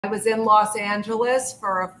I was in Los Angeles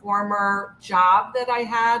for a former job that I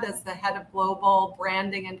had as the head of global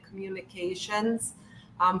branding and communications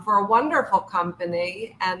for a wonderful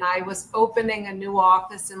company. And I was opening a new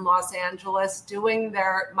office in Los Angeles, doing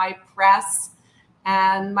my press.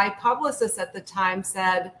 And my publicist at the time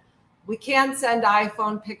said, "We can't send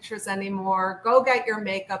iPhone pictures anymore. Go get your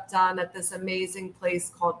makeup done at this amazing place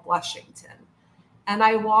called Blushington." And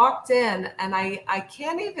I walked in, and I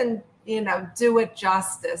can't even do it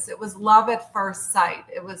justice. It was love at first sight.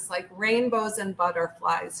 It was like rainbows and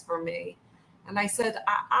butterflies for me. And I said,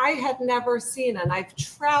 I had never seen, and I've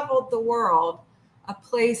traveled the world, a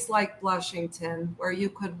place like Blushington where you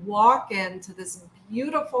could walk into this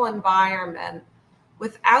beautiful environment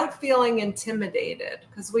without feeling intimidated,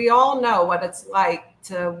 because we all know what it's like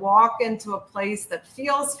to walk into a place that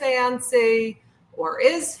feels fancy or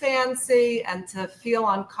is fancy and to feel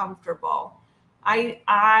uncomfortable.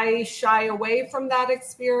 I shy away from that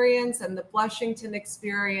experience, and the Blushington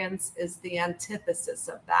experience is the antithesis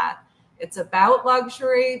of that. It's about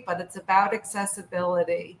luxury, but it's about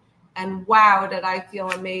accessibility. And wow, did I feel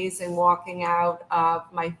amazing walking out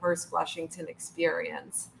of my first Blushington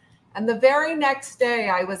experience. And the very next day,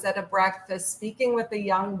 I was at a breakfast speaking with a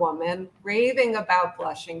young woman, raving about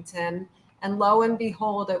Blushington, and lo and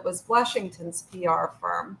behold, it was Blushington's PR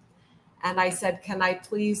firm. And I said, "Can I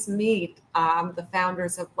please meet the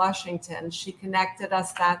founders of Blushington?" She connected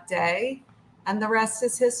us that day, and the rest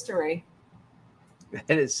is history.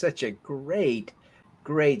 That is such a great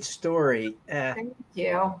story. Thank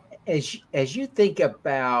you. As you think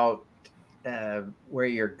about where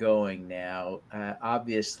you're going now,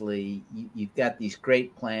 obviously you've got these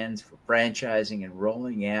great plans for franchising and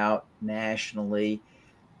rolling out nationally.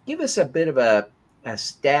 Give us a bit of a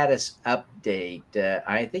status update.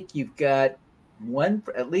 I think you've got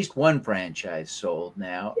at least one franchise sold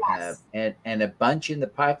now, Yes. and a bunch in the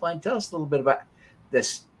pipeline. Tell us a little bit about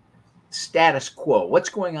this status quo. What's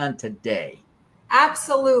going on today?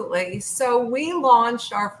 Absolutely. So we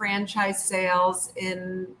launched our franchise sales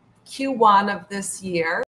in Q1 of this year.